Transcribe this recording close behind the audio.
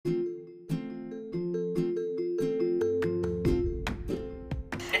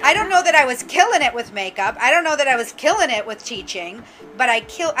I don't know that I was killing it with makeup. I don't know that I was killing it with teaching, but I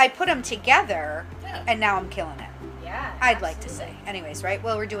put them together, and now I'm killing it. Yeah. I'd like to say. Anyways, right?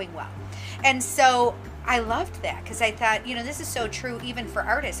 Well, we're doing well. And so I loved that because I thought, this is so true even for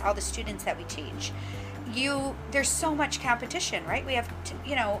artists, all the students that we teach. There's so much competition, right? We have,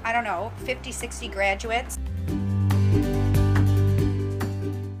 50, 60 graduates.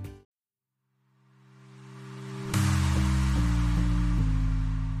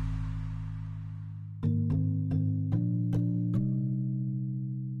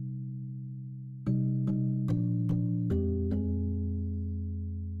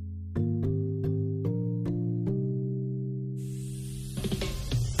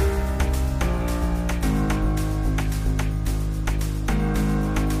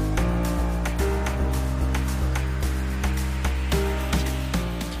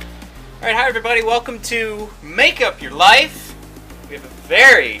 Alright, hi everybody, welcome to Make Up Your Life. We have a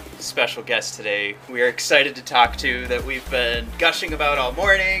very special guest today we are excited to talk to that we've been gushing about all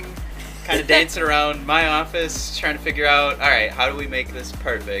morning, kind of dancing around my office, trying to figure out, alright, how do we make this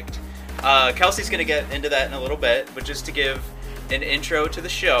perfect? Kelsey's going to get into that in a little bit, but just to give an intro to the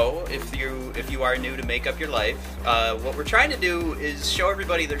show, if you are new to Make Up Your Life, what we're trying to do is show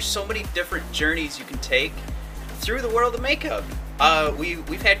everybody there's so many different journeys you can take through the world of makeup.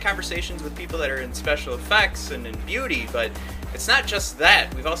 We've had conversations with people that are in special effects and in beauty, but it's not just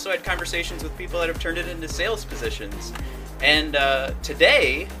that. We've also had conversations with people that have turned it into sales positions. And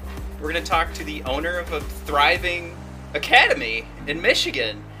today, we're going to talk to the owner of a thriving academy in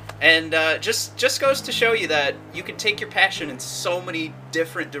Michigan. And just goes to show you that you can take your passion in so many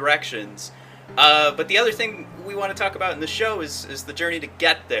different directions. But the other thing we want to talk about in the show is the journey to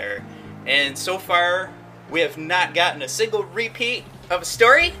get there. And so far, we have not gotten a single repeat of a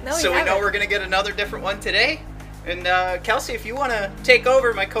story, so we know we're going to get another different one today. And Kelsey, if you want to take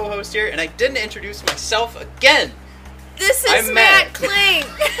over my co-host here, and I didn't introduce myself again. This is Matt Kling.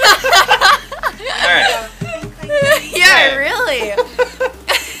 All right. Yeah, really.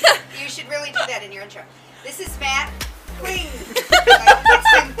 You should really do that in your intro. This is Matt Kling. With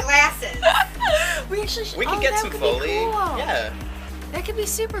some glasses. We can get some Foley. Cool. Yeah. That could be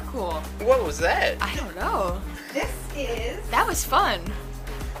super cool. What was that? I don't know. That was fun.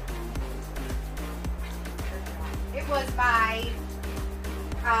 It was my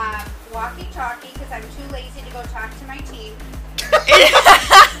walkie-talkie because I'm too lazy to go talk to my team.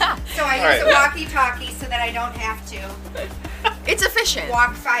 So I use a walkie-talkie so that I don't have to. It's efficient.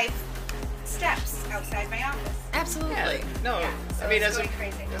 Walk 5 steps outside my office. Absolutely. Yeah. No, Yeah, so I mean, it's as going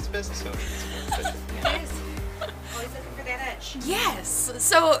a business owner, it's more efficient. It is. Always looking for that edge. Yes.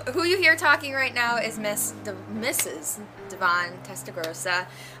 So who you hear talking right now is Mrs. Devon Testagrossa.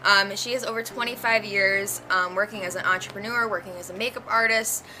 She has over 25 years working as an entrepreneur, working as a makeup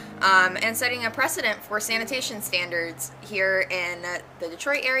artist, and setting a precedent for sanitation standards here in the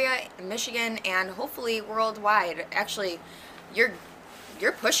Detroit area, in Michigan, and hopefully worldwide. Actually, you're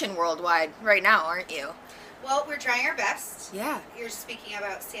pushing worldwide right now, aren't you? Well, we're trying our best. Yeah. You're speaking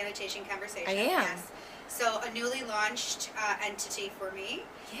about sanitation conversation. I am. Yes. So a newly launched entity for me.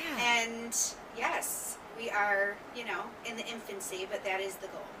 Yeah. And yes, we are, in the infancy, but that is the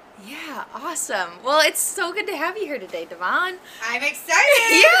goal. Yeah, awesome. Well, it's so good to have you here today, Devon. I'm excited.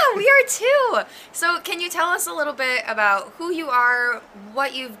 Yeah, we are too. So can you tell us a little bit about who you are,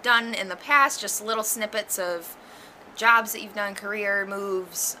 what you've done in the past, just little snippets of jobs that you've done, career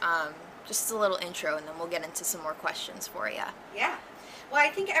moves, just a little intro, and then we'll get into some more questions for you. Yeah. Well, I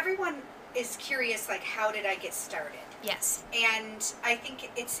think everyone is curious, like, how did I get started? Yes. And I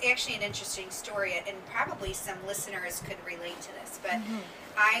think it's actually an interesting story, and probably some listeners could relate to this. But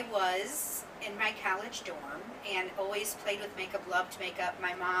I was in my college dorm and always played with makeup, loved makeup.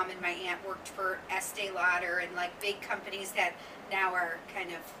 My mom and my aunt worked for Estee Lauder and, like, big companies that now are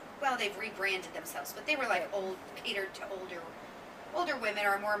kind of, well, they've rebranded themselves, but they were, like, catered to older women,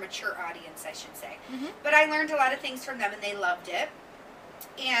 or a more mature audience, I should say. But I learned a lot of things from them, and they loved it.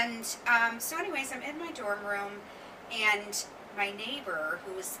 And so anyways, I'm in my dorm room, and my neighbor,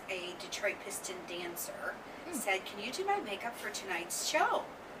 who was a Detroit Piston dancer, said, "Can you do my makeup for tonight's show?"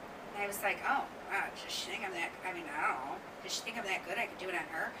 And I was like, "Oh, wow, does she think I'm that, I don't know. Does she think I'm that good? I could do it on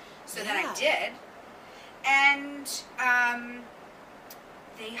her." So then I did. And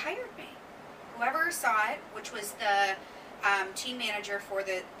they hired me. Whoever saw it, which was the team manager for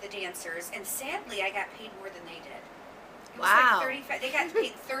the dancers, and sadly, I got paid more than they did. It was like $35. They got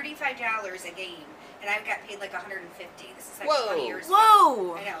paid $35 a game and I got paid like $150. This is like Whoa. 20 years ago.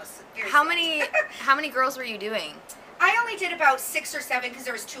 Whoa! I know. It's very How sad. how many girls were you doing? I only did about 6 or 7 because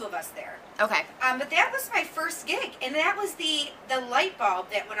there was 2 of us there. Okay. But that was my first gig, and that was the light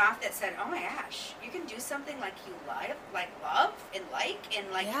bulb that went off that said, "Oh my gosh, you can do something like you love, and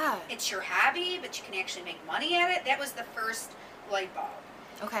Yeah. it's your hobby, but you can actually make money at it." That was the first light bulb.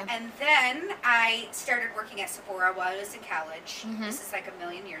 Okay. And then I started working at Sephora while I was in college. Mhm. This is like a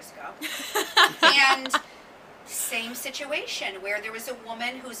million years ago. And same situation where there was a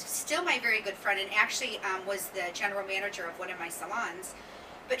woman who's still my very good friend and actually was the general manager of one of my salons.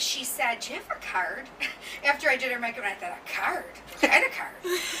 But she said, "Do you have a card?" After I did her makeup, and I thought, "A card? What kind of card?"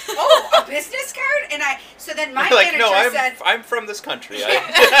 "Oh, a business card?" And so then my like, manager no, said, I'm from this country. "Do you have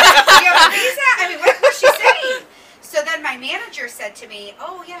a visa?" I mean, what was she saying? So then my manager said to me,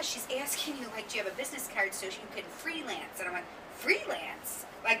 "Oh yeah, she's asking you, like, do you have a business card so you can freelance?" And I'm like, "Freelance?"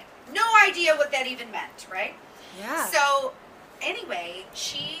 Like, no idea what that even meant, right? Yeah. So anyway,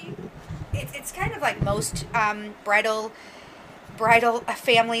 it's kind of like most bridal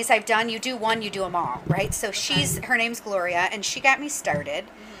families I've done. You do one, you do them all, right? So her name's Gloria, and she got me started.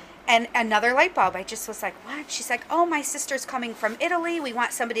 And another light bulb, I just was like, what? She's like, "Oh, my sister's coming from Italy. We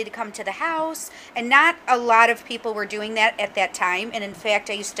want somebody to come to the house." And not a lot of people were doing that at that time. And in fact,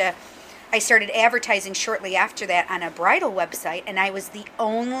 I started advertising shortly after that on a bridal website, and I was the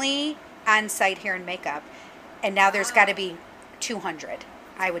only on-site hair and makeup. And now there's got to be 200,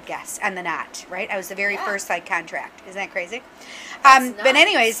 I would guess, on the Knot, right? I was the very first contract. Isn't that crazy? But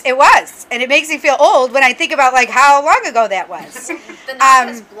anyways, it was, and it makes me feel old when I think about like how long ago that was. The Knot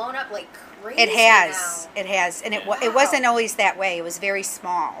has blown up like crazy. It has, and Wow. it wasn't always that way. It was very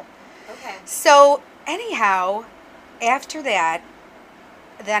small. Okay. So anyhow, after that,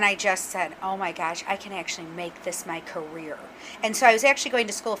 then I just said, "Oh my gosh, I can actually make this my career." And so I was actually going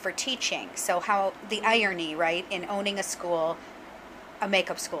to school for teaching. So how the irony, right, in owning a school, a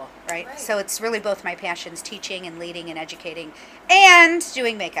makeup school, right? Right. So it's really both my passions, teaching and leading and educating and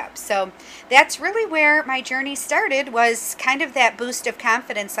doing makeup. So that's really where my journey started, was kind of that boost of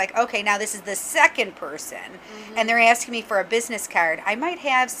confidence, like, okay, now this is the second person and they're asking me for a business card. I might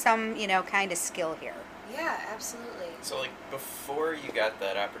have some, kind of skill here. Yeah, absolutely. So, like, before you got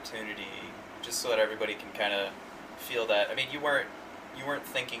that opportunity, just so that everybody can kind of feel that, I mean, you weren't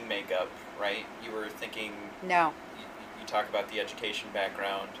thinking makeup, right? You were thinking. No. You talk about the education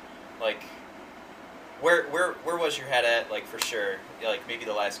background, like, where was your head at, like, for sure? Like, maybe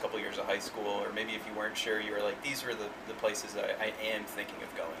the last couple years of high school, or maybe if you weren't sure, you were like, these were the places that I am thinking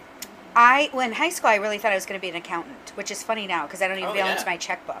of going. Well, in high school, I really thought I was going to be an accountant, which is funny now because I don't even balance my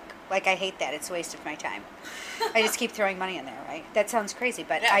checkbook. Like, I hate that. It's a waste of my time. I just keep throwing money in there, right? That sounds crazy,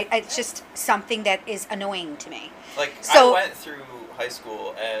 but Yeah. it's just something that is annoing to me. Like, So- I went through high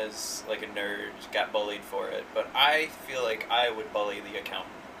school as, like, a nerd, got bullied for it, but I feel like I would bully the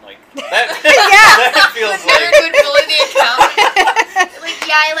accountant. Like, that, that feels Nerd like... would bully the accountant. Like,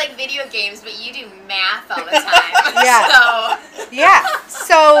 yeah, I like video games, but you do math all the time. Yeah. So. Yeah.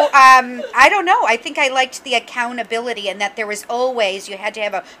 So, I don't know. I think I liked the accountability and that there was always, you had to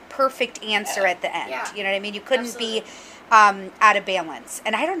have a perfect answer at the end. Yeah. You know what I mean? You couldn't be out of balance.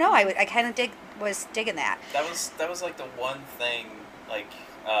 And I don't know. I kind of was digging that. That was like the one thing, like,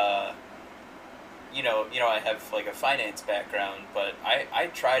 I have like a finance background, but I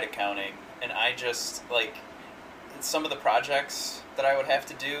tried accounting, and I just, like, some of the projects that I would have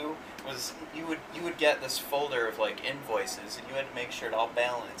to do was you would get this folder of, like, invoices, and you had to make sure it all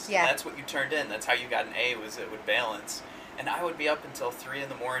balanced. Yeah. And that's what you turned in. That's how you got an A, was it would balance. And I would be up until 3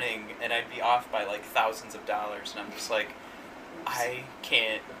 a.m, and I'd be off by like thousands of dollars, and I'm just like, I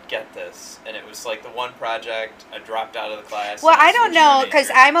can't get this. And it was like the one project, I dropped out of the class. Well, and I don't switched my know, because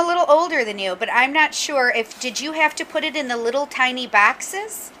major. I'm a little older than you, but I'm not sure did you have to put it in the little tiny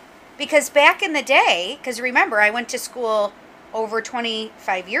boxes? Because back in the day, because remember, I went to school over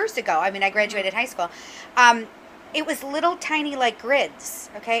 25 years ago. I mean, I graduated high school. It was little tiny, like, grids,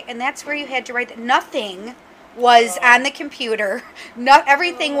 okay? And that's where you had to write. Nothing was on the computer.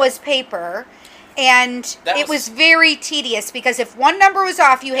 Everything was paper. And it was very tedious because if one number was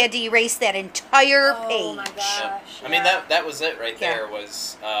off, you had to erase that entire page. Oh my gosh. I mean, that was it right there.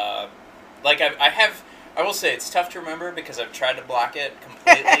 Was like I will say it's tough to remember because I've tried to block it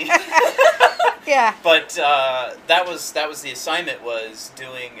completely. Yeah. But that was the assignment, was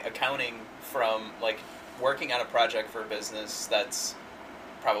doing accounting from, like, working on a project for a business that's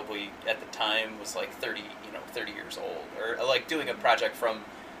probably at the time was like 30 years old, or like doing a project from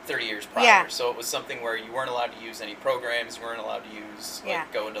 30 years prior. Yeah. So it was something where you weren't allowed to use any programs, you weren't allowed to use,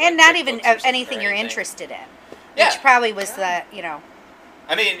 like, go into, and like, not even QuickBooks or something anything or you're anything. interested in. Yeah. Which probably was I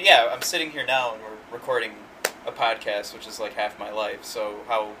mean, yeah, I'm sitting here now and we're recording a podcast, which is like half my life. So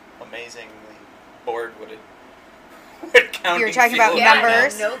how amazingly bored would counting You're talking feel about right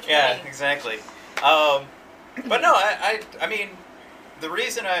numbers? now? No kidding. Yeah, exactly. But no, I mean, the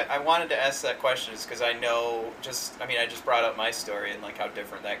reason I wanted to ask that question is because I just brought up my story and like how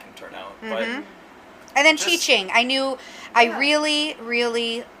different that can turn out. But And then just- teaching. I really,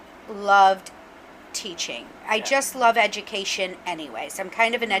 really loved teaching. I Yeah. just love education anyways. I'm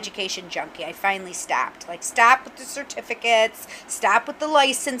kind of an education junkie. I finally stopped. Like, stop with the certificates, stop with the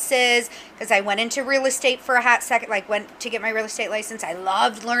licenses, because I went into real estate for a hot second, like went to get my real estate license. I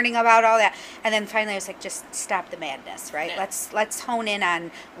loved learning about all that. And then finally I was like, just stop the madness, right? Yeah. Let's hone in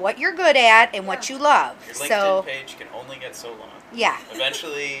on what you're good at and what you love. your LinkedIn So, page can only get so long. yeah.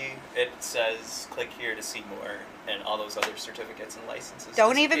 Eventually, it says click here to see more, and all those other certificates and licenses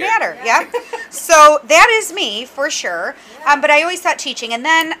Don't even disappear. matter. Yeah. Yeah. So that is me for sure. Yeah. But I always thought teaching, and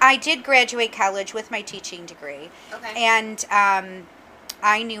then I did graduate college with my teaching degree, Okay. and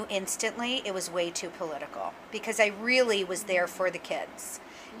I knew instantly it was way too political because I really was there for the kids,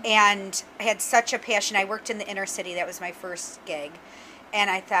 and I had such a passion. I worked in the inner city. That was my first gig, and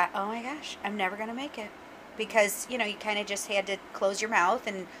I thought, oh my gosh, I'm never gonna make it. Because, you kind of just had to close your mouth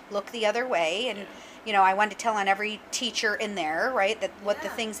and look the other way. And, Yeah. I wanted to tell on every teacher in there, right, that what the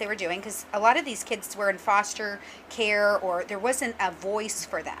Yeah. things they were doing. Because a lot of these kids were in foster care or there wasn't a voice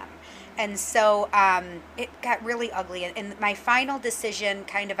for them. And so it got really ugly. And my final decision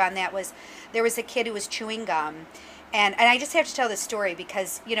kind of on that was there was a kid who was chewing gum. And I just have to tell this story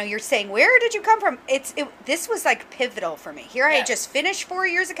because, you're saying, where did you come from? This was like pivotal for me. Here I had Yeah. just finished 4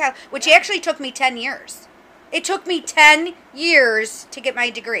 years of college, which actually took me 10 years. It took me 10 years to get my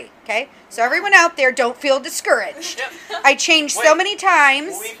degree, okay? So everyone out there, don't feel discouraged. Yep. I changed so Wait. many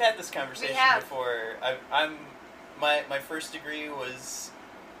times. We've had this conversation We have. before. My first degree was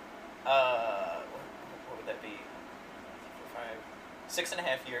what would that be?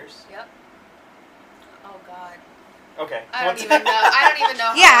 6.5 years. Yep. Oh God. Okay. I don't even know. I don't even know.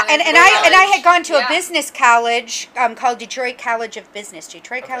 How Yeah, long and I've I been and I college. had gone to a Yeah. business college called Detroit College of Business.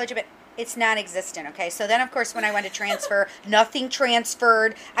 Detroit Okay. College of It's non-existent, okay? So then, of course, when I went to transfer, nothing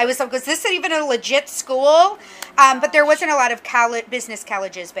transferred. I was like, was this even a legit school? But there wasn't a lot of business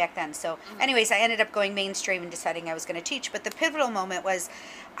colleges back then. So anyways, I ended up going mainstream and deciding I was going to teach. But the pivotal moment was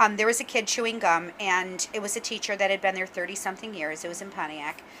there was a kid chewing gum, and it was a teacher that had been there 30-something years. It was in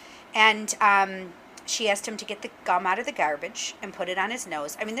Pontiac. And she asked him to get the gum out of the garbage and put it on his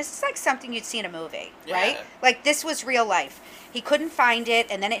nose. I mean, this is like something you'd see in a movie, right? Yeah. Like, this was real life. He couldn't find it,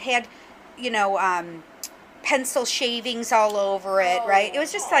 and then it had, pencil shavings all over it, right? It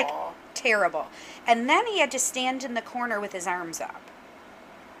was just like Aw. terrible. And then he had to stand in the corner with his arms up.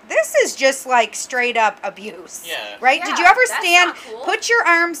 This is just like straight up abuse. Yeah. Right? Did you Yeah, ever that's stand, not cool. put your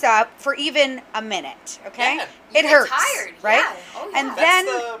arms up for even a minute, okay? Yeah. You It get hurts. tired, right? yeah. Oh, yeah. And That's then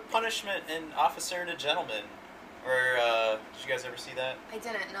the punishment in Officer and a Gentleman. Or did you guys ever see that? I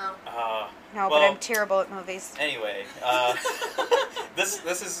didn't know. no, but well, I'm terrible at movies. Anyway, this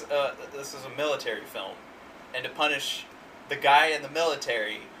is a military film, and to punish the guy in the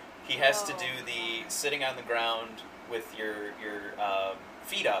military, he has to do the sitting on the ground with your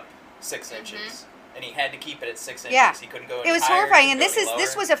feet up 6 inches, and he had to keep it at 6 inches. Yeah. He couldn't go. It any was higher, horrifying, couldn't and go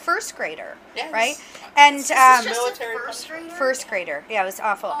this any was lower. a first grader, Yes. right? And This is Just a military first punishment. grader? first grader, yeah, it was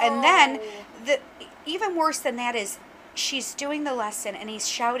awful. And then Oh. even worse than that is she's doing the lesson and he's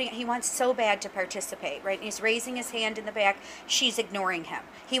shouting. He wants so bad to participate, right? And he's raising his hand in the back. She's ignoring him.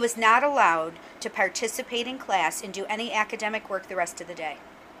 He was not allowed to participate in class and do any academic work the rest of the day.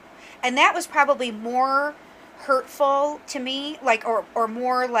 And that was probably more hurtful to me, like, or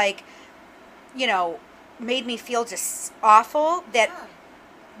more like, made me feel just awful that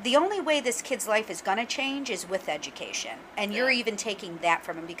the only way this kid's life is going to change is with education. And you're Yeah. even taking that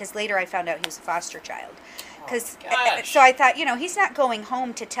from him because later I found out he was a foster child. Cause, gosh. so I thought, he's not going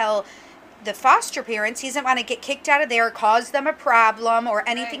home to tell the foster parents. He doesn't want to get kicked out of there or cause them a problem or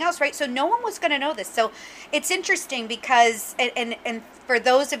anything Right. else, right? So no one was going to know this. So it's interesting because, and for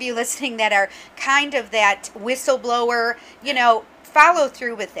those of you listening that are kind of that whistleblower, follow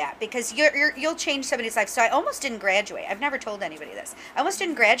through with that because you'll change somebody's life. So I almost didn't graduate. I've never told anybody this. I almost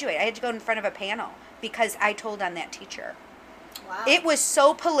didn't graduate. I had to go in front of a panel because I told on that teacher. Wow. It was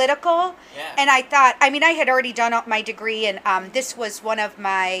so political, Yeah. and I thought, I had already done my degree, and this was one of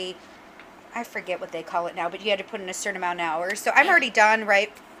my, I forget what they call it now, but you had to put in a certain amount of hours. So I'm already done,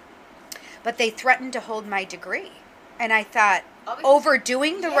 right? But they threatened to hold my degree, and I thought, over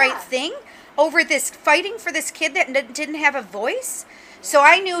doing the right thing, over this fighting for this kid that didn't have a voice. So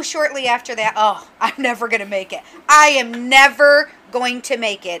I knew shortly after that, I'm never going to make it. I am never going to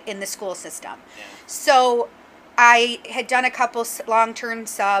make it in the school system. Yeah. So I had done a couple long-term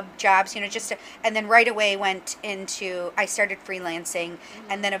sub jobs, and then right away I started freelancing,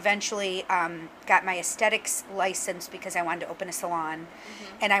 and then eventually got my aesthetics license because I wanted to open a salon,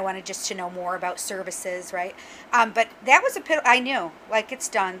 and I wanted just to know more about services, right? But that was I knew, like, it's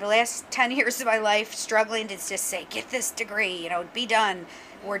done. The last 10 years of my life struggling to just say, get this degree, be done.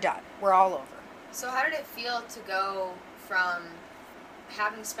 We're done. We're all over. So how did it feel to go from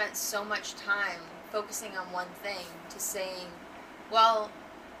having spent so much time focusing on one thing to saying, well,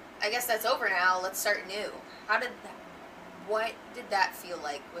 I guess that's over now, let's start new? What did that feel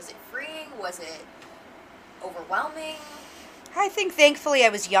like? Was it freeing? Was it overwhelming? I think thankfully I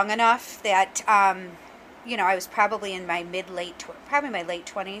was young enough that, I was probably in my my late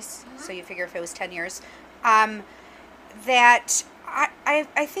 20s. So you figure if it was 10 years, that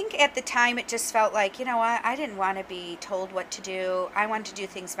I think at the time it just felt like, I didn't want to be told what to do. I wanted to do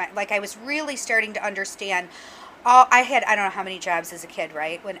things like I was really starting to understand. I don't know how many jobs as a kid,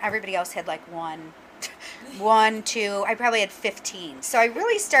 right? When everybody else had like one, two, I probably had 15. So I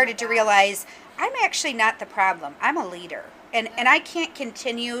really started to realize I'm actually not the problem. I'm a leader. And I can't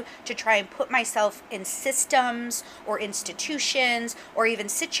continue to try and put myself in systems or institutions or even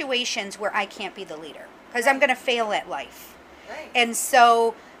situations where I can't be the leader, because I'm going to fail at life. Right. And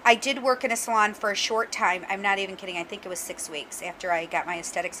so I did work in a salon for a short time. I'm not even kidding. I think it was 6 weeks after I got my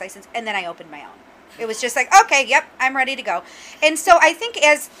aesthetics license, and then I opened my own. It was just like, okay, yep, I'm ready to go. And so I think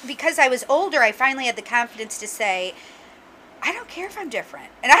because I was older, I finally had the confidence to say, I don't care if I'm different,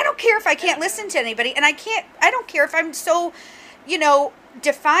 and I don't care if I can't listen to anybody, and I don't care if I'm so,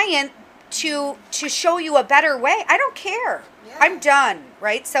 defiant to show you a better way. I don't care. Yeah. I'm done,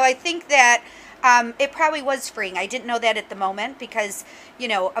 right? So I think that it probably was freeing. I didn't know that at the moment because,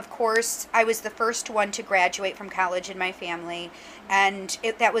 of course, I was the first one to graduate from college in my family, and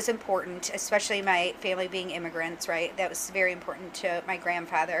that was important, especially my family being immigrants, right? That was very important to my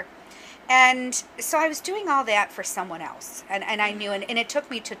grandfather. And so I was doing all that for someone else, and I knew, and it took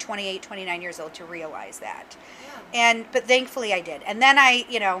me to 28, 29 years old to realize that. Yeah. But thankfully I did. And then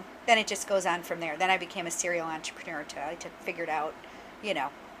then it just goes on from there. Then I became a serial entrepreneur I figured out,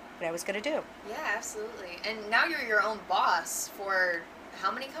 what I was going to do. Yeah, absolutely. And now you're your own boss for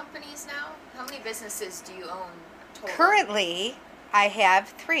how many companies now? How many businesses do you own total? Currently, I have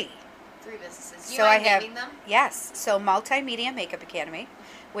 3. 3 businesses. Do you So mind I have, naming them? yes. So Multimedia Makeup Academy,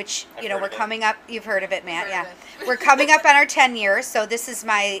 which, I've heard we're of it. coming up. You've heard of it, Matt. Heard Yeah. of it. We're coming up on our 10 years. So this is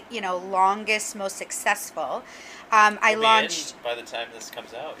my, longest, most successful. I launched By the time this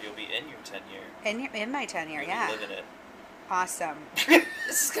comes out, you'll be in your 10 year. in my 10 year. You'll Yeah. be living it. Awesome.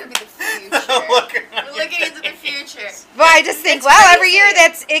 This is going to be the future. Looking at We're your looking into the face. future. Well, I just think, It's well, every year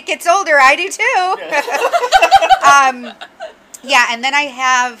crazy. it gets older. I do too. Yeah, and then I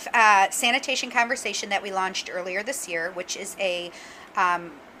have Sanitation Conversation that we launched earlier this year, which is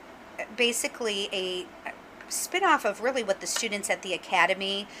basically a spin-off of really what the students at the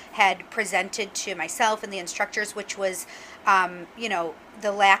academy had presented to myself and the instructors, which was,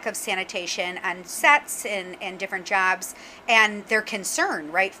 the lack of sanitation on sets and different jobs, and their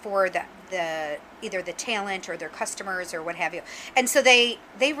concern, right, for the either the talent or their customers or what have you. And so they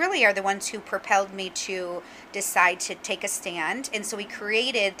really are the ones who propelled me to decide to take a stand. And so we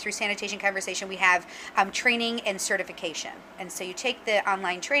created, through Sanitation Conversation, we have training and certification. And so you take the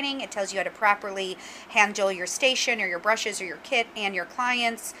online training, it tells you how to properly handle your station or your brushes or your kit and your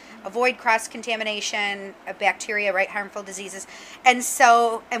clients, avoid cross-contamination of bacteria, right, harmful diseases. And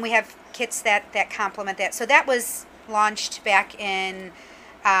we have kits that complement that. So that was launched back in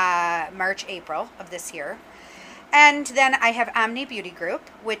March, April of this year. And then I have Omni Beauty Group,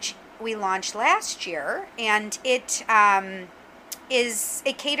 which we launched last year, and it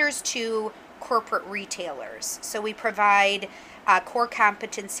caters to corporate retailers. So we provide core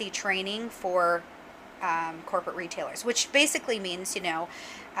competency training for corporate retailers, which basically means,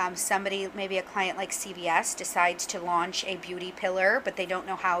 somebody, maybe a client like CVS, decides to launch a beauty pillar, but they don't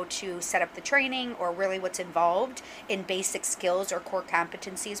know how to set up the training or really what's involved in basic skills or core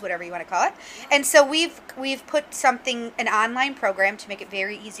competencies, whatever you want to call it. And so we've put an online program to make it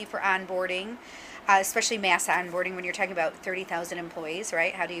very easy for onboarding, especially mass onboarding when you're talking about 30,000 employees,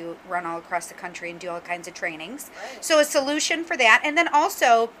 right? How do you run all across the country and do all kinds of trainings? Right. So a solution for that. And then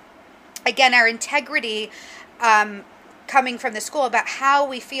also, again, our integrity coming from the school about how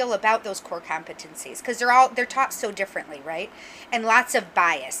we feel about those core competencies, because they're taught so differently, right? And lots of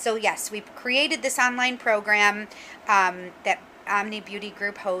bias. So yes, we've created this online program that Omni Beauty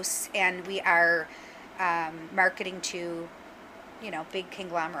Group hosts, and we are marketing to, big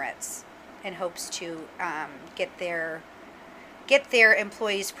conglomerates in hopes to get get their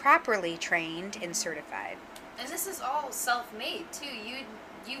employees properly trained and certified. And this is all self-made too.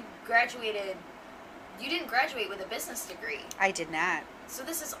 You graduated. You didn't graduate with a business degree. I did not. So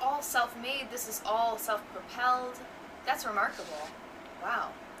this is all self-made. This is all self-propelled. That's remarkable.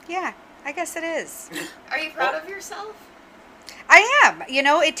 Wow. Yeah, I guess it is. Are you proud of yourself? I am. You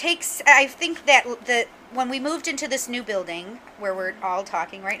know, it takes, I think that when we moved into this new building where we're all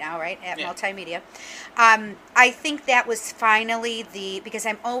talking right now, right, at Multimedia, I think that was finally because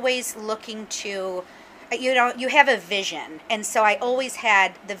I'm always looking to, you know, you have a vision. And so I always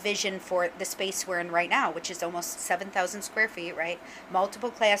had the vision for the space we're in right now, which is almost 7,000 square feet, right?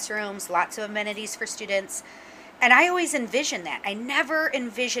 Multiple classrooms, lots of amenities for students. And I always envisioned that. I never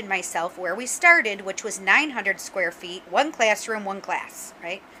envisioned myself where we started, which was 900 square feet, one classroom, one class,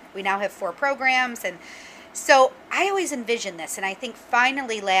 right? We now have 4 programs. And so I always envisioned this. And I think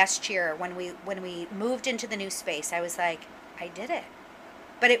finally last year when we moved into the new space, I was like, I did it.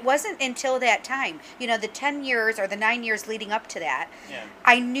 But it wasn't until that time, you know, the 10 years or the 9 years leading up to that,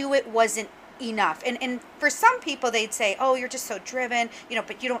 I knew it wasn't enough. And for some people, they'd say, oh, you're just so driven, you know,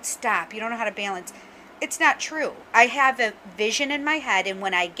 but you don't stop. You don't know how to balance. It's not true. I have a vision in my head, and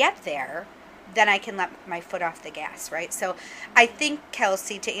when I get there, then I can let my foot off the gas, right? So I think,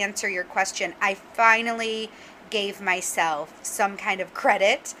 Kelsey, to answer your question, I finally gave myself some kind of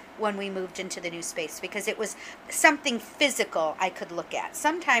credit when we moved into the new space because it was something physical I could look at.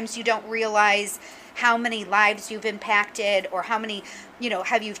 Sometimes you don't realize how many lives you've impacted or how many, you know,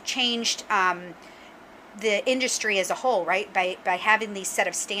 have you changed the industry as a whole, right? By having these set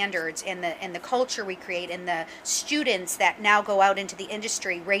of standards and the culture we create and the students that now go out into the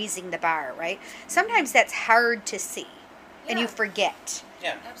industry raising the bar, right? Sometimes that's hard to see and you forget.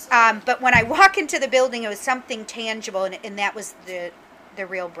 Yeah. Absolutely. But when I walk into the building, it was something tangible and that was the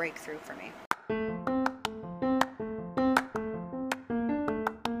real breakthrough for me.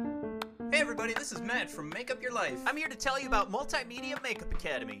 Hey everybody, this is Matt from Make Up Your Life. I'm here to tell you about Multimedia Makeup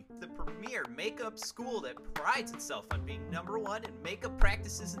Academy, the premier makeup school that prides itself on being #1 in makeup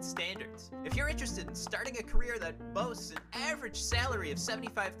practices and standards. If you're interested in starting a career that boasts an average salary of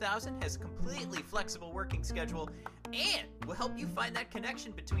 $75,000, has a completely flexible working schedule, and will help you find that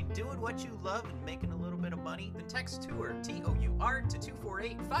connection between doing what you love and making a little bit of money, then text TOUR, TOUR, to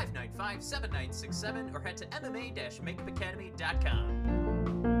 248-595-7967 or head to mma-makeupacademy.com.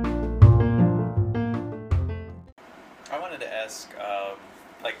 I wanted to ask,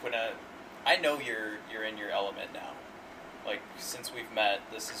 like I know you're in your element now. Like since we've met,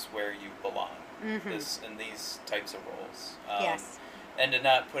 this is where you belong. Mm-hmm. This in these types of roles. Yes. And to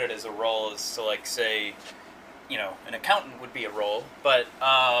not put it as a role as to like say, you know, an accountant would be a role, but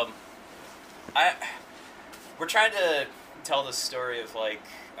we're trying to tell the story of like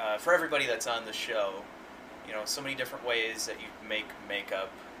for everybody that's on the show, you know, so many different ways that you make makeup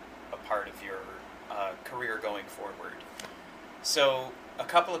a part of your career going forward. So a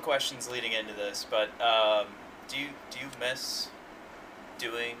couple of questions leading into this, but do you miss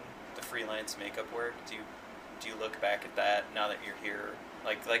doing the freelance makeup work? Do you look back at that now that you're here?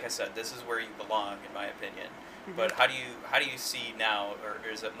 Like I said, this is where you belong, in my opinion. Mm-hmm. But how do you see now, or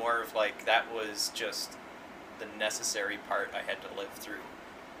is it more of like that was just the necessary part I had to live through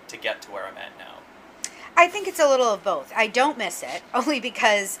to get to where I'm at now? I think it's a little of both. I don't miss it only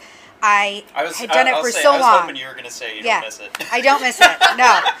because I had done it for so long. I was hoping you were going to say you don't miss it. I don't miss it.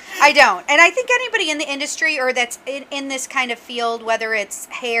 No, I don't. And I think anybody in the industry or that's in this kind of field, whether it's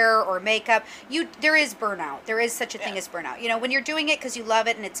hair or makeup, there is burnout. There is such a thing as burnout. You know, when you're doing it because you love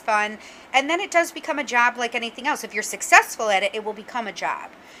it and it's fun, and then it does become a job like anything else. If you're successful at it, it will become a job.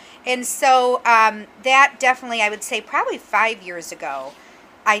 And so that definitely, I would say probably 5 years ago,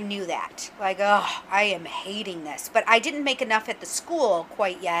 I knew that. Like, oh, I am hating this. But I didn't make enough at the school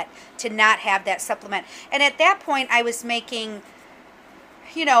quite yet to not have that supplement. And at that point, I was making,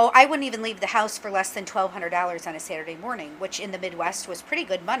 you know, I wouldn't even leave the house for less than $1,200 on a Saturday morning, which in the Midwest was pretty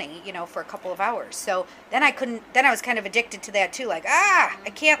good money, you know, for a couple of hours. So then I was kind of addicted to that too. Like,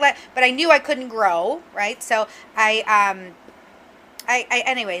 I can't but I knew I couldn't grow, right? So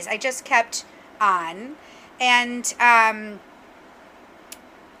anyways, I just kept on. And,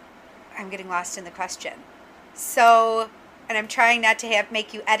 I'm getting lost in the question. So, and I'm trying not to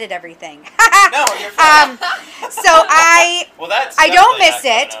make you edit everything. No, you're fine. So I Well, that's I don't definitely miss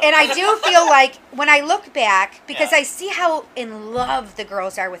not it, coming and up. I do feel like when I look back, because Yeah. I see how in love the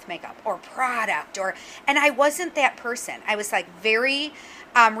girls are with makeup or product, and I wasn't that person. I was like very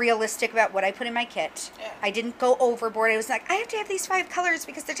realistic about what I put in my kit. Yeah. I didn't go overboard. I was like, I have to have these 5 colors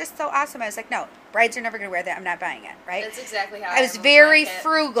because they're just so awesome. I was like, no, brides are never going to wear that. I'm not buying it, right? That's exactly how I was am with very my kit.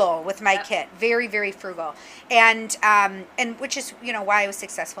 frugal with my Yep. kit, very, very frugal, and which is why I was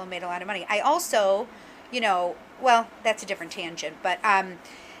successful and made a lot of money. I also, well, that's a different tangent, but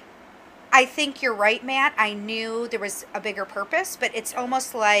I think you're right, Matt. I knew there was a bigger purpose, but it's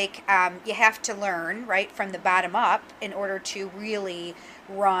almost like you have to learn right from the bottom up in order to really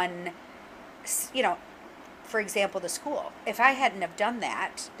run, for example, the school. If I hadn't have done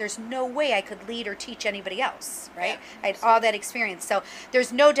that, there's no way I could lead or teach anybody else, right? Yeah, I had all that experience. So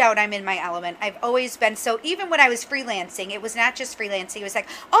there's no doubt I'm in my element. I've always been. So even when I was freelancing, it was not just freelancing. It was like,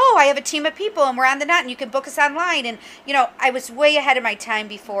 oh, I have a team of people and we're on the net and you can book us online. And, I was way ahead of my time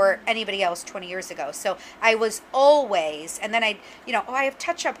before anybody else 20 years ago. So I was always, and then I have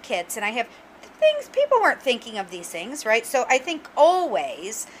touch-up kits and I have things. People weren't thinking of these things, right? So I think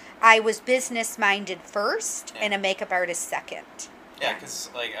always I was business-minded first and a makeup artist second. Yeah, because,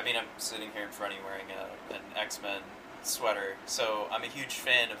 I'm sitting here in front of you wearing an X-Men sweater, so I'm a huge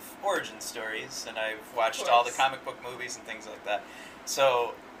fan of origin stories, and I've watched all the comic book movies and things like that.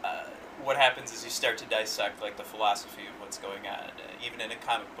 So what happens is you start to dissect, the philosophy of what's going on. Even in a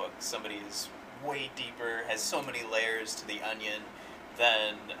comic book, somebody is way deeper, has so many layers to the onion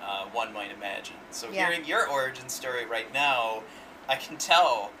than one might imagine. So hearing your origin story right now, I can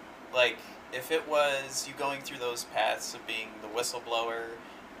tell... if it was you going through those paths of being the whistleblower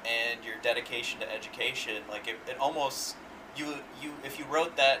and your dedication to education, it almost, if you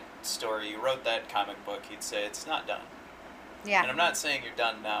wrote that story, you wrote that comic book, you'd say it's not done. Yeah. And I'm not saying you're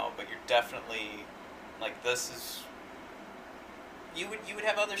done now, but you're definitely, this is, you would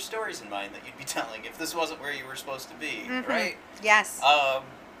have other stories in mind that you'd be telling if this wasn't where you were supposed to be, right? Yes.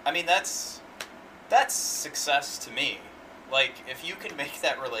 That's success to me. If you can make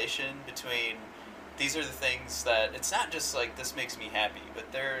that relation between these are the things that it's not just this makes me happy, but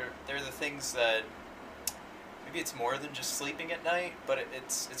they're the things that maybe it's more than just sleeping at night, but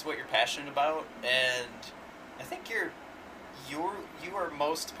it's what you're passionate about, and I think you are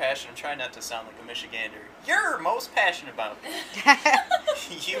most passionate. I'm trying not to sound like a Michigander. You're most passionate about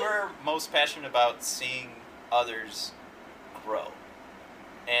you are most passionate about seeing others grow,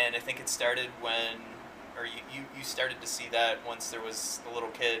 and I think it started when. Or you started to see that once there was a little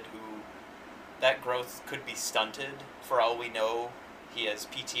kid who that growth could be stunted. For all we know, he has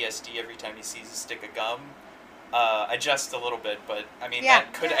PTSD every time he sees a stick of gum. I jest a little bit, but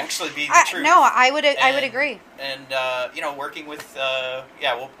that could actually be the truth. No, I would agree. And working with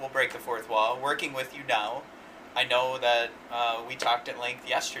we'll break the fourth wall. Working with you now, I know that we talked at length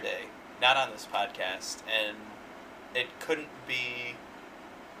yesterday, not on this podcast, and it couldn't be.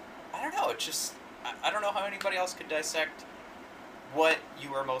 I don't know. It just. I don't know how anybody else could dissect what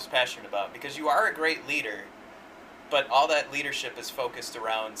you are most passionate about, because you are a great leader, but all that leadership is focused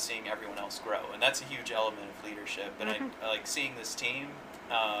around seeing everyone else grow, and that's a huge element of leadership. And I like seeing this team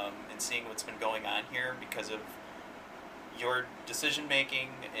and seeing what's been going on here because of your decision making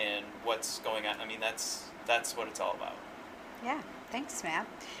and what's going on. That's what it's all about. Yeah. Thanks, Matt.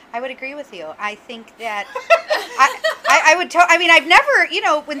 I would agree with you. I think that I would. I've never,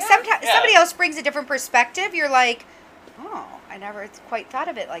 when somebody else brings a different perspective, you're like, oh, I never quite thought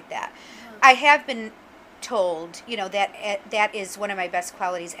of it like that. Mm-hmm. I have been told, that is one of my best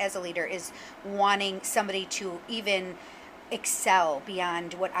qualities as a leader is wanting somebody to even excel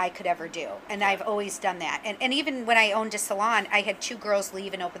beyond what I could ever do. And I've always done that. And even when I owned a salon, I had 2 girls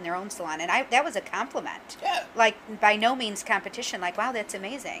leave and open their own salon. And that was a compliment. Yeah. By no means competition. Wow, that's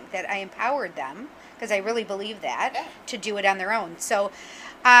amazing that I empowered them, because I really believe that, to do it on their own. So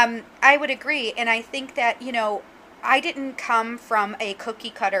I would agree. And I think that, I didn't come from a cookie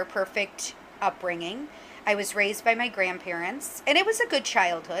cutter perfect upbringing. I was raised by my grandparents, and it was a good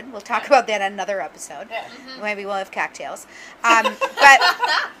childhood. We'll talk about that on another episode. Yeah. Mm-hmm. Maybe we'll have cocktails. But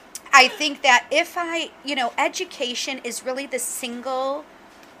I think that education is really the single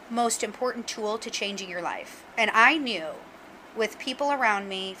most important tool to changing your life. And I knew with people around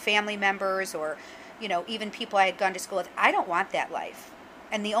me, family members, or, even people I had gone to school with, I don't want that life.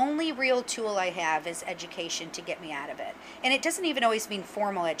 And the only real tool I have is education to get me out of it. And it doesn't even always mean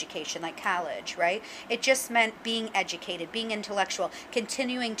formal education like college, right? It just meant being educated, being intellectual,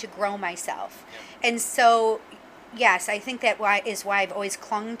 continuing to grow myself. Yeah. And so yes, I think that is why I've always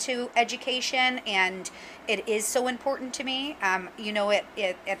clung to education, and it is so important to me. You know,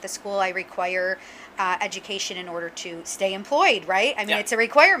 at the school I require education in order to stay employed, right? I mean, Yeah. it's a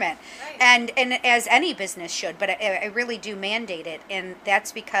requirement, Right. and as any business should, but I really do mandate it, and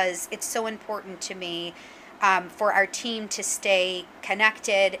that's because it's so important to me for our team to stay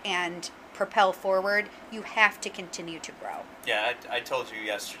connected and propel forward. You have to continue to grow. Yeah, I told you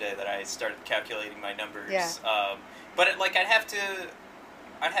yesterday that I started calculating my numbers. Yeah. But I'd have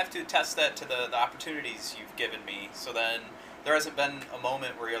to attest that to the opportunities you've given me. So then there hasn't been a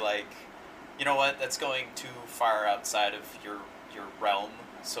moment where you're like, you know what, that's going too far outside of your realm.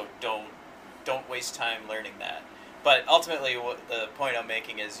 So don't waste time learning that. But ultimately, what the point I'm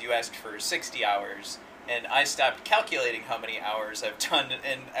making is you asked for 60 hours. And I stopped calculating how many hours I've done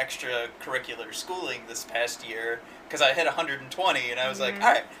in extracurricular schooling this past year because I hit 120, and I was like,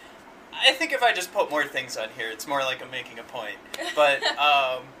 all right, I think if I just put more things on here, it's more like I'm making a point. But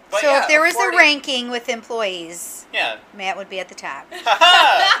So yeah, if there was 40 a ranking with employees, yeah, Matt would be at the top.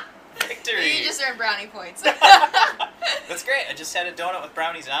 haha, victory. You just earned brownie points. That's great. I just had a donut with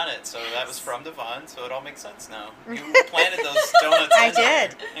brownies on it, so that was from Devon, so it all makes sense now. You planted those donuts. I in there.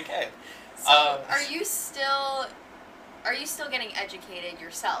 did. Okay. So, are you still getting educated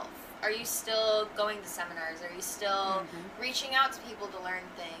yourself? Are you still going to seminars? Are you still reaching out to people to learn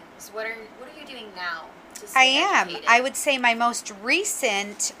things? What are you doing now to I stay am. educated? I would say my most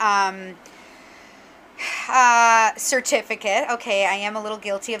recent certificate. Okay, I am a little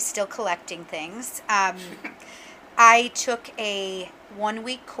guilty of still collecting things. I took a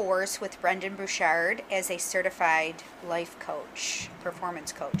 1-week course with Brendan Bouchard as a certified life coach,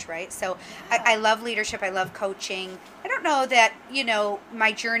 performance coach, right? So I love leadership. I love coaching. I don't know that,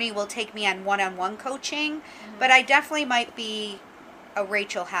 my journey will take me on one-on-one coaching, but I definitely might be a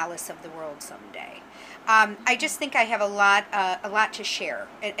Rachel Hollis of the world someday. I just think I have a lot to share.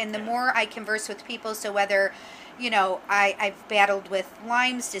 And the more I converse with people, so whether I've battled with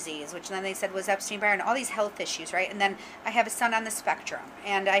Lyme's disease, which then they said was Epstein-Barr, and all these health issues, right? And then I have a son on the spectrum,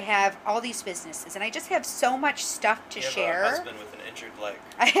 and I have all these businesses, and I just have so much stuff to share. You have a husband with an injured leg.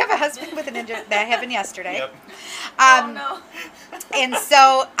 I have a husband with an injured, that happened yesterday. Yep. Oh no. And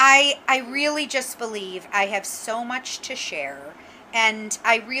so I really just believe I have so much to share, and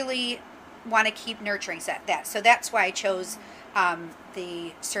I really want to keep nurturing that. So that's why I chose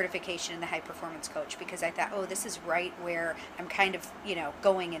the certification in the high performance coach, because I thought, this is right where I'm kind of,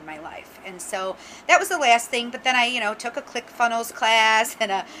 going in my life. And so that was the last thing. But then I, took a ClickFunnels class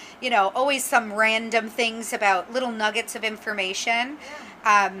and always some random things about little nuggets of information.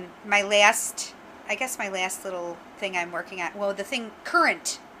 My last little thing I'm working on, the thing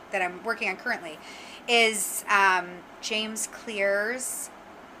that I'm working on currently is James Clear's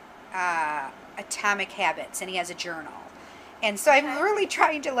Atomic Habits, and he has a journal. And so I'm really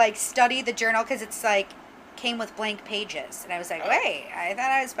trying to study the journal, because it's came with blank pages, and I was like, wait, I thought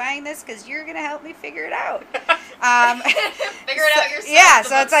I was buying this because you're gonna help me figure it out. Figure it out yourself. Yeah, the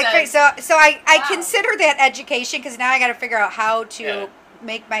so book it's like says. so I Wow. consider that education, because now I got to figure out how to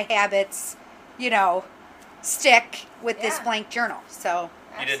make my habits, stick with this Yeah. blank journal. So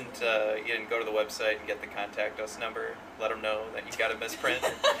You didn't go to the website and get the contact us number. Let them know that you got a misprint.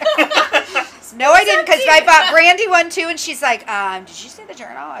 no, I didn't, because I bought Brandy one too, and she's like, did you see the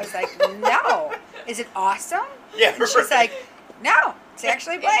journal? I was like, no. Is it awesome? Yeah, And she's like, no, it's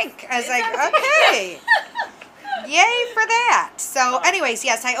actually blank. I was like, okay. Yay for that. So anyways,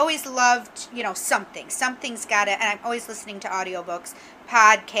 yes, I always loved, something. Something's got to, and I'm always listening to audiobooks,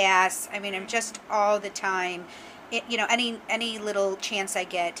 podcasts. I mean, I'm just all the time, any little chance I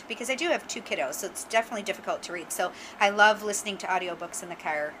get, because I do have 2 kiddos, so it's definitely difficult to read. So I love listening to audiobooks in the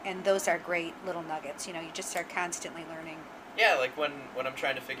car, and those are great little nuggets. You just are constantly learning. Yeah, when I'm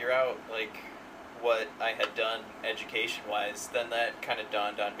trying to figure out what I had done education-wise, then that kind of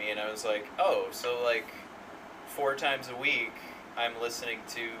dawned on me, and I was like, so 4 times a week I'm listening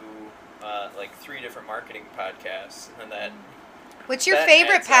to 3 different marketing podcasts, and that. What's your that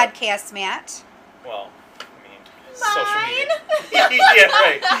favorite adds up. podcast, Matt? Well, I mean, social media. Yeah,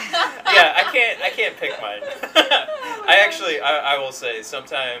 right. Yeah, I can't pick mine. I will say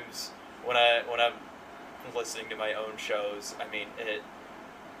sometimes when I'm listening to my own shows, I mean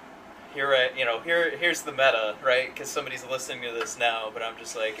here's the meta, right? Because somebody's listening to this now, but I'm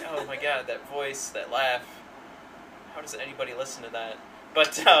just like, oh my god, that voice, that laugh. How does anybody listen to that?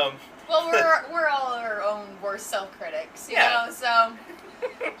 But Well, we're all our own worst self-critics, you Yeah. know. So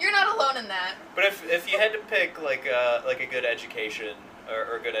you're not alone in that. But if you had to pick a good education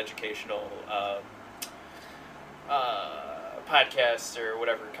or a good educational podcast or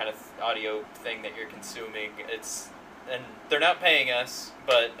whatever kind of audio thing that you're consuming, and they're not paying us,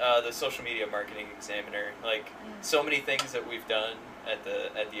 but the Social Media Marketing Examiner, like so many things that we've done at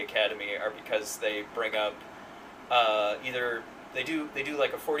the academy are because they bring up either they do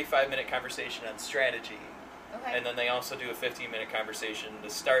like a 45-minute conversation on strategy. Okay. And then they also do a 15-minute conversation to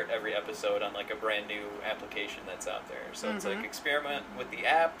start every episode on like a brand new application that's out there. So it's like experiment with the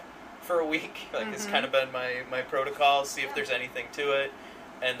app for a week. Like it's kind of been my protocol. See if there's anything to it,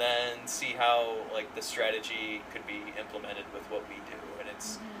 and then see how like the strategy could be implemented with what we do. And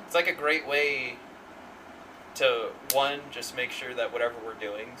it's like a great way to just make sure that whatever we're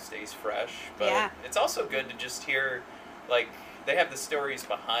doing stays fresh. But it's also good to just hear like they have the stories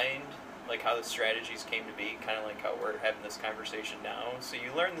behind like how the strategies came to be, kind of like how we're having this conversation now. So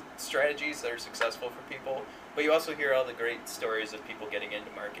you learn the strategies that are successful for people, but you also hear all the great stories of people getting into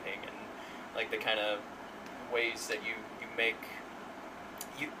marketing and like the kind of ways that you make,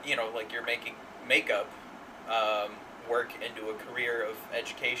 you know, like you're making makeup work into a career of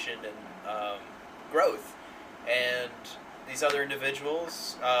education and growth. And these other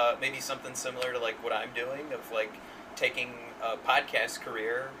individuals, maybe something similar to like what I'm doing, of like taking a podcast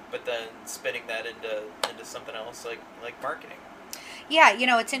career, but then spinning that into something else like marketing. Yeah, you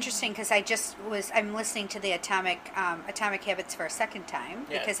know, it's interesting because I'm listening to the Atomic Habits for a second time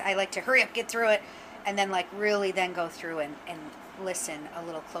because I like to hurry up, get through it, and then like really then go through and listen a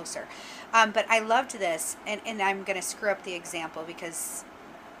little closer. But I loved this, and I'm going to screw up the example because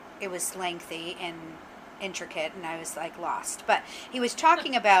it was lengthy and intricate and I was like lost. But he was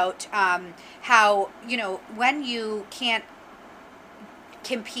talking about how, you know, when you can't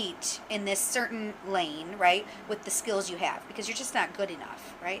compete in this certain lane, right, with the skills you have because you're just not good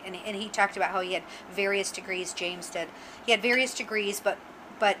enough, right? And he talked about how he had various degrees. James did. He had various degrees, but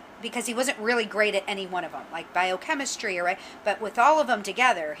because he wasn't really great at any one of them, like biochemistry, or right, but with all of them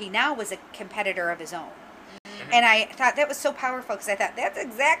together, he now was a competitor of his own. And I thought that was so powerful because I thought that's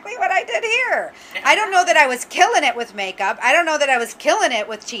exactly what I did here. I don't know that I was killing it with makeup. I don't know that I was killing it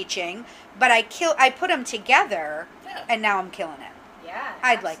with teaching, but I put them together, and now I'm killing it. Yeah,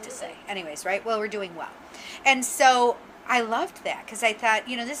 I'd like to say. Anyways, right? Well, we're doing well. And so I loved that because I thought,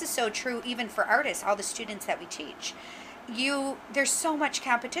 you know, this is so true even for artists, all the students that we teach. There's so much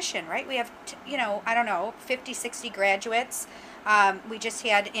competition, right? We have, you know, I don't know, 50, 60 graduates. We just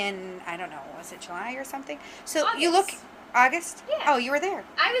had in, I don't know, was it July or something? So August. You look, August? Yeah. Oh, you were there.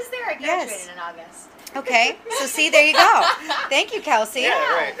 I was there. I graduated in August. Okay. So see, there you go. Thank you, Kelsey.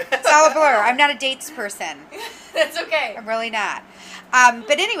 Yeah, right. It's all a blur. I'm not a dates person. That's okay. I'm really not.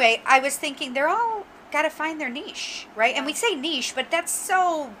 But anyway, I was thinking they're all got to find their niche, right? And we say niche, but that's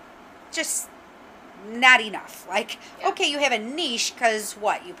so just not enough. Like, okay, you have a niche because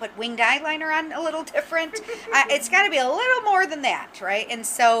what? You put winged eyeliner on a little different? It's got to be a little more than that, right? And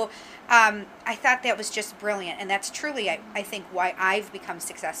so I thought that was just brilliant. And that's truly, I think, why I've become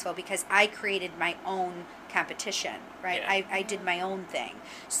successful because I created my own competition, right? Yeah. I did my own thing.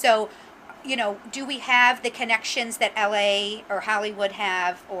 So, you know, do we have the connections that LA or Hollywood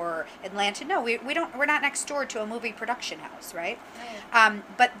have or Atlanta? No, we don't. We're not next door to a movie production house, right?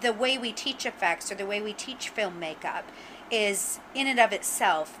 But the way we teach effects or the way we teach film makeup is in and of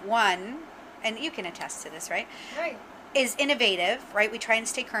itself one, and you can attest to this, right? Right. Is innovative, right? We try and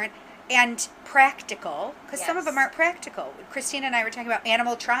stay current and practical because some of them aren't practical. Christina and I were talking about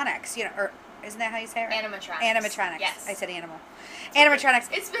animatronics, you know, or isn't that how you say it? Animatronics. Animatronics. Yes. I said animal. Animatronics.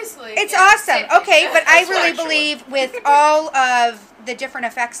 It's basically. It's awesome. Okay, but I That's really actual. believe with all of the different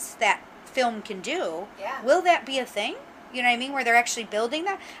effects that film can do, will that be a thing? You know what I mean? Where they're actually building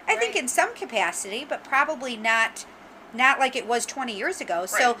that? I think in some capacity, but probably not like it was 20 years ago. Right.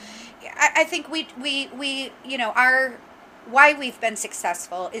 So I think we you know, why we've been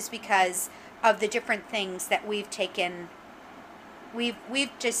successful is because of the different things that we've taken. We've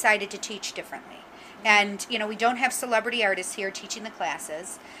decided to teach differently. And, you know, we don't have celebrity artists here teaching the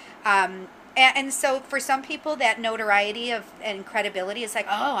classes. And so for some people, that notoriety and credibility is like,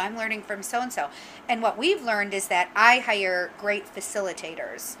 oh, I'm learning from so-and-so. And what we've learned is that I hire great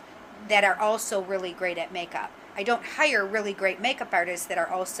facilitators that are also really great at makeup. I don't hire really great makeup artists that are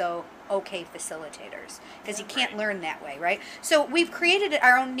also okay facilitators because you can't learn that way, right? So we've created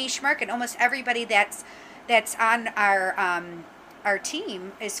our own niche market. Almost everybody that's on our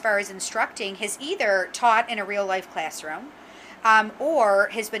team, as far as instructing, has either taught in a real life classroom or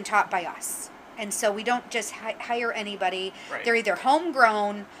has been taught by us. And so we don't just hire anybody. Right. They're either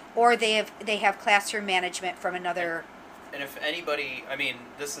homegrown or they have classroom management from another. And if anybody, I mean,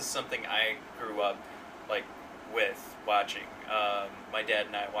 this is something I grew up like with watching. My dad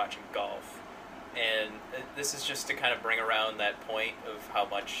and I watching golf. and this is just to kind of bring around that point of how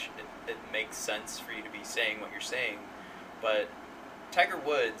much it makes sense for you to be saying what you're saying. But Tiger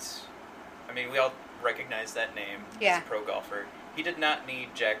Woods, I mean, we all recognize that name as a pro golfer. He did not need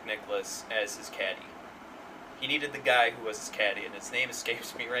Jack Nicklaus as his caddy. He needed the guy who was his caddy, and his name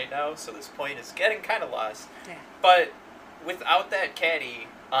escapes me right now, so this point is getting kind of lost. Yeah. But without that caddy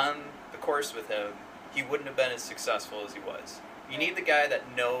on the course with him, he wouldn't have been as successful as he was. You need the guy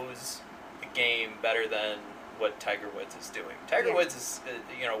that knows the game better than what Tiger Woods is doing. Tiger Woods is,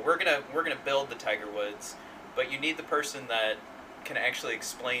 we're gonna build the Tiger Woods, but you need the person that can actually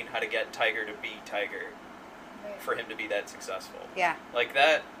explain how to get Tiger to be Tiger for him to be that successful. Yeah. Like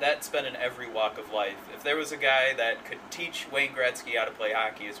that's been in every walk of life. If there was a guy that could teach Wayne Gretzky how to play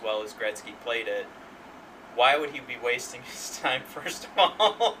hockey as well as Gretzky played it, why would he be wasting his time, first of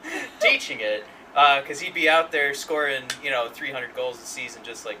all, teaching it? Because he'd be out there scoring, 300 goals a season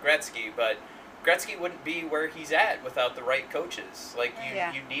just like Gretzky, but Gretzky wouldn't be where he's at without the right coaches. Like,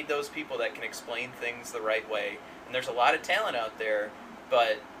 you need those people that can explain things the right way. And there's a lot of talent out there,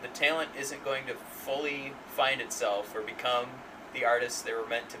 but the talent isn't going to fully find itself or become the artists they were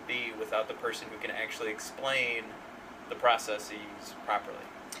meant to be without the person who can actually explain the processes properly.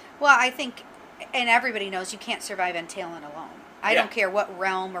 Well, I think, and everybody knows, you can't survive on talent alone. I don't care what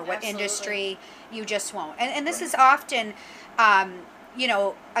realm or what industry, you just won't. And this is often,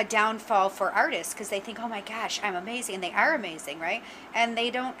 a downfall for artists because they think, oh my gosh, I'm amazing. And they are amazing, right? And they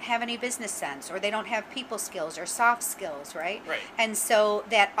don't have any business sense, or they don't have people skills or soft skills, right? Right. And so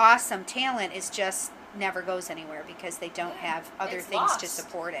that awesome talent is just never goes anywhere because they don't have other things to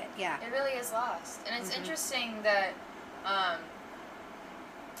support it. Yeah. It really is lost. And it's interesting that I'm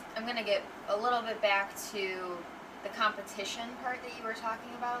going to get a little bit back to the competition part that you were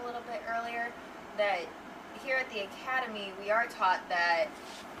talking about a little bit earlier, that here at the Academy we are taught that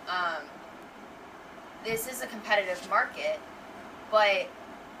this is a competitive market, but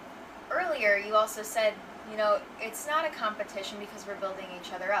earlier you also said, it's not a competition because we're building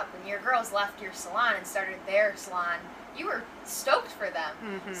each other up. When your girls left your salon and started their salon, you were stoked for them.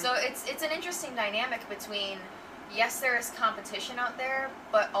 Mm-hmm. So it's an interesting dynamic between, yes, there is competition out there,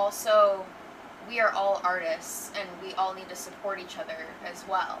 but also we are all artists and we all need to support each other as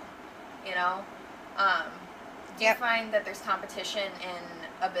well, Do you find that there's competition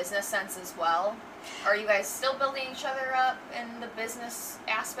in a business sense as well? Are you guys still building each other up in the business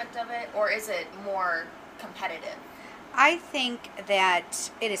aspect of it, or is it more competitive? I think that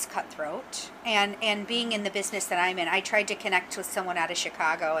it is cutthroat, and being in the business that I'm in, I tried to connect with someone out of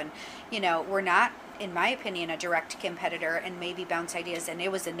Chicago, and we're not, in my opinion, a direct competitor, and maybe bounce ideas, and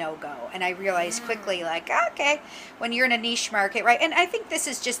it was a no-go. And I realized quickly, okay, when you're in a niche market, right? And I think this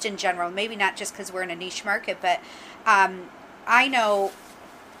is just in general, maybe not just because we're in a niche market, but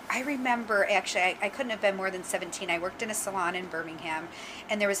I remember, actually, I couldn't have been more than 17. I worked in a salon in Birmingham,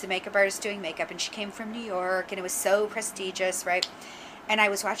 and there was a makeup artist doing makeup, and she came from New York, and it was so prestigious, right? And I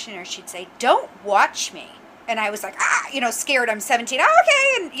was watching her, she'd say, "Don't watch me." And I was like, scared. I'm 17. Oh,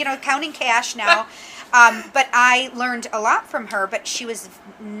 okay. And, counting cash now. But I learned a lot from her, but she was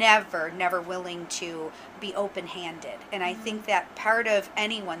never willing to be open-handed. And I think that part of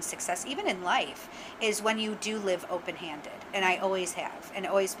anyone's success, even in life, is when you do live open-handed. And I always have, and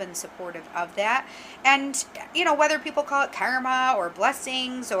always been supportive of that. And, whether people call it karma or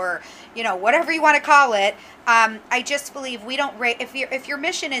blessings or, whatever you want to call it, I just believe we don't if your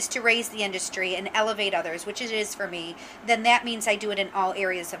mission is to raise the industry and elevate others, which it is for me, then that means I do it in all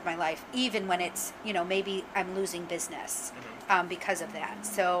areas of my life, even when it's, maybe I'm losing business because of that.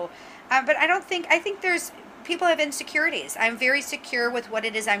 So, but I think people have insecurities. I'm very secure with what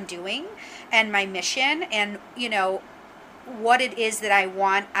it is I'm doing and my mission and, what it is that I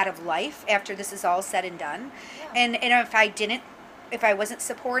want out of life after this is all said and done. Yeah. And if I wasn't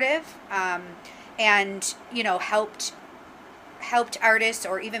supportive, and helped artists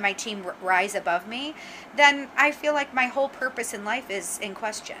or even my team rise above me, then I feel like my whole purpose in life is in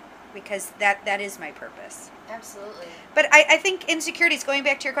question, because that is my purpose. Absolutely. But I think insecurities, going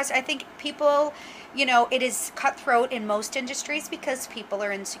back to your question, I think people, it is cutthroat in most industries because people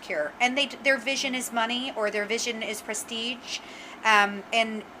are insecure, and their vision is money, or their vision is prestige,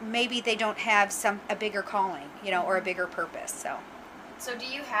 and maybe they don't have a bigger calling, or a bigger purpose. So do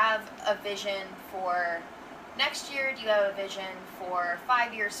you have a vision for next year? Do you have a vision for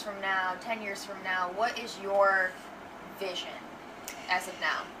 5 years from now, 10 years from now? What is your vision as of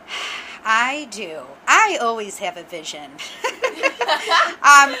now? I do. I always have a vision.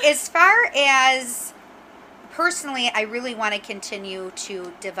 As far as personally, I really want to continue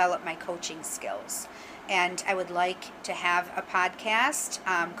to develop my coaching skills and I would like to have a podcast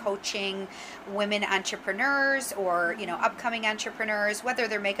coaching women entrepreneurs or, upcoming entrepreneurs, whether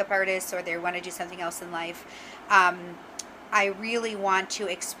they're makeup artists or they want to do something else in life. I really want to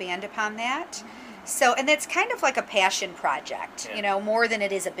expand upon that. So, and it's kind of like a passion project, more than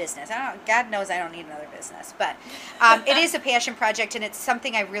it is a business. God knows I don't need another business, but it is a passion project, and it's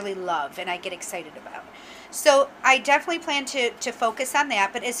something I really love and I get excited about. So I definitely plan to focus on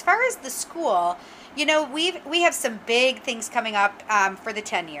that. But as far as the school, we have some big things coming up for the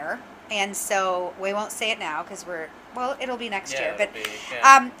 10-year, and so we won't say it now because it'll be next year. But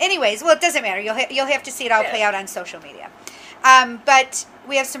anyways, it doesn't matter. You'll have to see it all play out on social media. But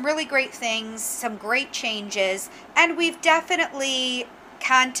we have some really great things, some great changes, and we've definitely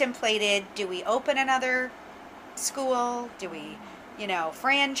contemplated, do we open another school? Do we,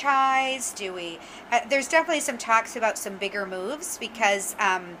 franchise? Do we? There's definitely some talks about some bigger moves because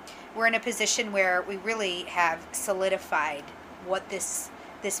we're in a position where we really have solidified what this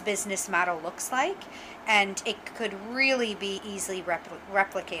business model looks like, and it could really be easily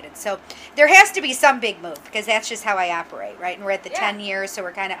replicated. So there has to be some big move because that's just how I operate, right? And we're at the 10 years, so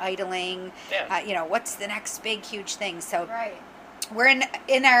we're kind of idling. What's the next big, huge thing? So we're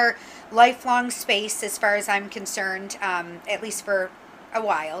in our lifelong space as far as I'm concerned, at least for a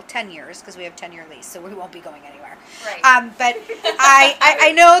while, 10 years, because we have 10-year lease, so we won't be going anywhere. Right. But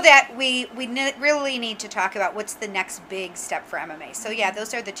I know that we really need to talk about what's the next big step for MMA. So yeah,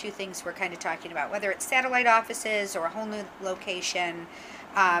 those are the two things we're kind of talking about, whether it's satellite offices or a whole new location.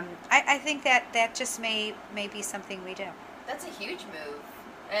 I think that just may be something we do. That's a huge move.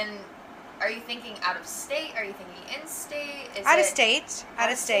 And are you thinking out of state? Are you thinking in state? Out of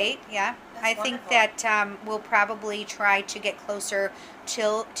state, yeah. That's I think that we'll probably try to get closer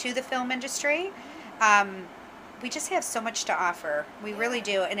to the film industry. We just have so much to offer. We really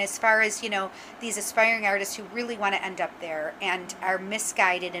do. And as far as, these aspiring artists who really want to end up there and are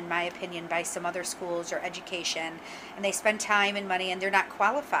misguided, in my opinion, by some other schools or education, and they spend time and money and they're not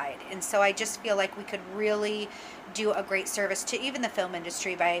qualified. And so I just feel like we could really do a great service to even the film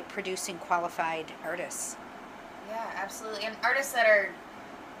industry by producing qualified artists. Yeah, absolutely. And artists that are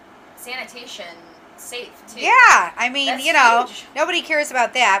sanitation safe, too. Yeah, I mean, That's huge. Nobody cares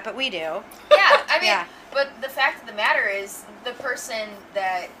about that, but we do. Yeah, I mean, but the fact of the matter is the person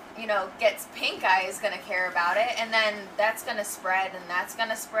that, gets pink eye is going to care about it, and then that's going to spread, and that's going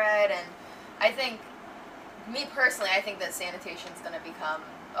to spread, and I think, me personally, I think that sanitation is going to become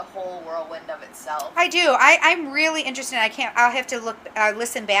a whole whirlwind of itself. I do. I'm really interested. I'll have to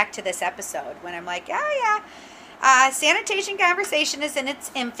listen back to this episode when I'm like, sanitation conversation is in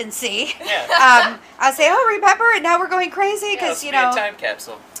its infancy. Yeah. I'll say, remember, and now we're going crazy because a time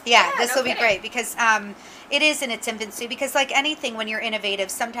capsule. Yeah, this will be great because it is in its infancy. Because like anything, when you're innovative,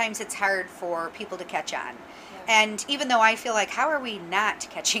 sometimes it's hard for people to catch on. Yeah. And even though I feel like, how are we not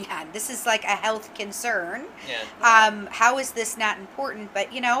catching on? This is like a health concern. Yeah. How is this not important? But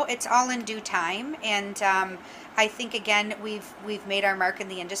it's all in due time, and I think again we've made our mark in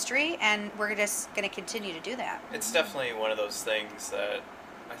the industry, and we're just going to continue to do that. It's definitely one of those things that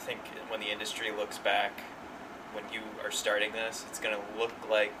I think when the industry looks back, when you are starting this, it's going to look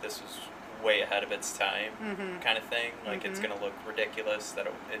like this was way ahead of its time, kind of thing. Like it's going to look ridiculous that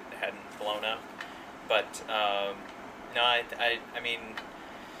it hadn't blown up. But no, I mean,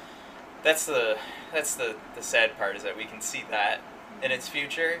 that's the sad part, is that we can see that in its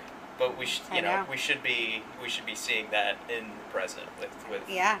future, but we should be seeing that in the present with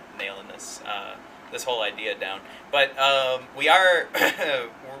nailing this whole idea down. But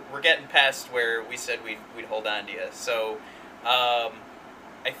we're getting past where we said we'd hold on to you. So I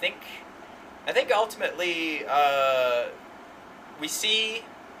think ultimately we see.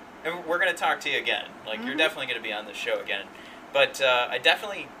 And we're going to talk to you again. Like, you're definitely going to be on the show again. But I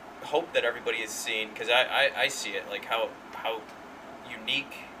definitely hope that everybody is seeing, because I see it, like how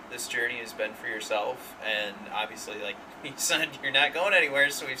unique this journey has been for yourself. And obviously, like you said, you're not going anywhere,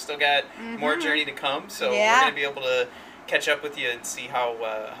 so we've still got more journey to come. So we're going to be able to catch up with you and see how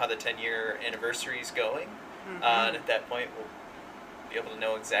the 10-year anniversary is going. And at that point, we'll be able to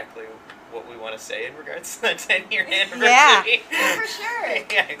know exactly what we want to say in regards to that 10-year anniversary. Yeah, for sure.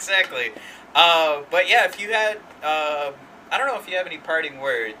 Yeah, exactly. But yeah, if you had, I don't know if you have any parting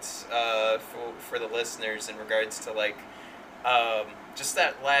words for the listeners in regards to like just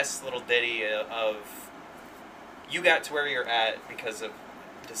that last little ditty of you got to where you're at because of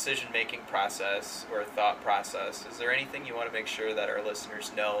decision-making process or thought process. Is there anything you want to make sure that our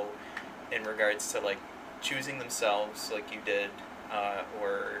listeners know in regards to like choosing themselves like you did?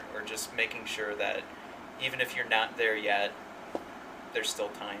 Or just making sure that even if you're not there yet, there's still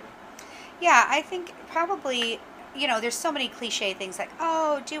time? Yeah, I think probably, there's so many cliche things like,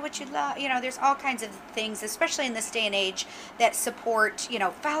 oh, do what you love. There's all kinds of things, especially in this day and age, that support,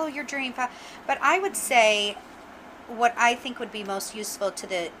 follow your dream. But I would say what I think would be most useful to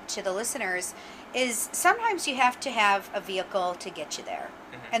the listeners is sometimes you have to have a vehicle to get you there.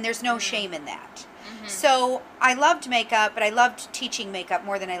 And there's no shame in that. So I loved makeup, but I loved teaching makeup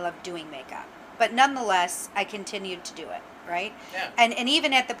more than I loved doing makeup. But nonetheless, I continued to do it, right? Yeah. And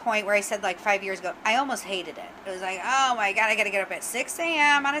even at the point where I said like 5 years ago, I almost hated it. It was like, oh my God, I got to get up at 6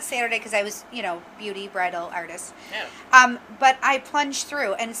 a.m. on a Saturday because I was, beauty, bridal artist. Yeah. But I plunged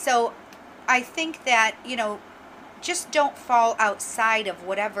through. And so I think that, just don't fall outside of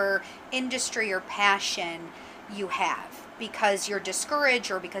whatever industry or passion you have because you're discouraged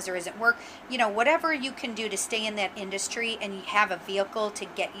or because there isn't work. Whatever you can do to stay in that industry and you have a vehicle to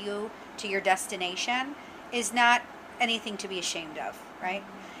get you to your destination is not anything to be ashamed of, right?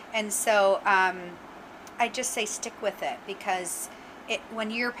 And so I just say stick with it because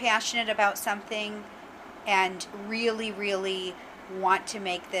when you're passionate about something and really, really want to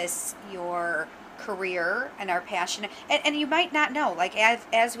make this your career and are passionate, and you might not know, like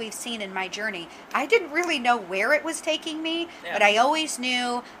as we've seen in my journey, I didn't really know where it was taking me, but I always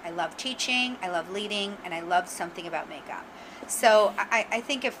knew I love teaching, I love leading, and I loved something about makeup. So I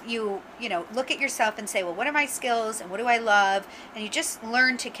think if you look at yourself and say, well, what are my skills and what do I love, and you just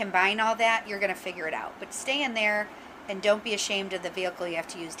learn to combine all that, you're going to figure it out. But stay in there and don't be ashamed of the vehicle you have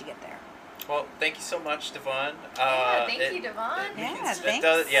to use to get there. Well, thank you so much, Devon. Thank you, Devon. Thanks.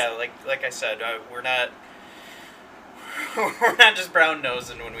 Like I said, we're not just brown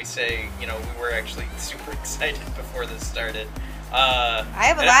nosing when we say, we were actually super excited before this started. I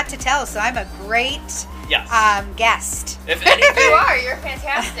have a lot to tell, so I'm a great guest. If anything, You're a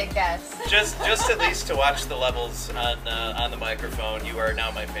fantastic guest. just at least to watch the levels on the microphone, you are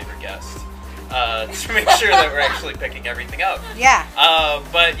now my favorite guest. To make sure that we're actually picking everything up. Yeah.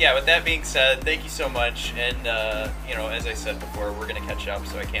 But yeah, with that being said, thank you so much. And, as I said before, we're going to catch up,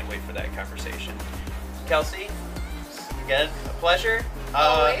 so I can't wait for that conversation. Kelsey, again, a pleasure.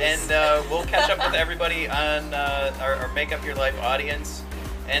 Always. And we'll catch up with everybody on our Make Up Your Life audience.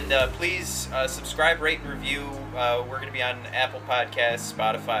 And please subscribe, rate, and review. We're going to be on Apple Podcasts,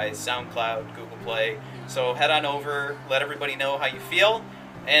 Spotify, SoundCloud, Google Play. So head on over, let everybody know how you feel.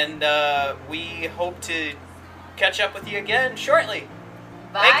 And we hope to catch up with you again shortly.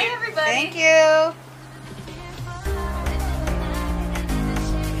 Bye, everybody. Thank you.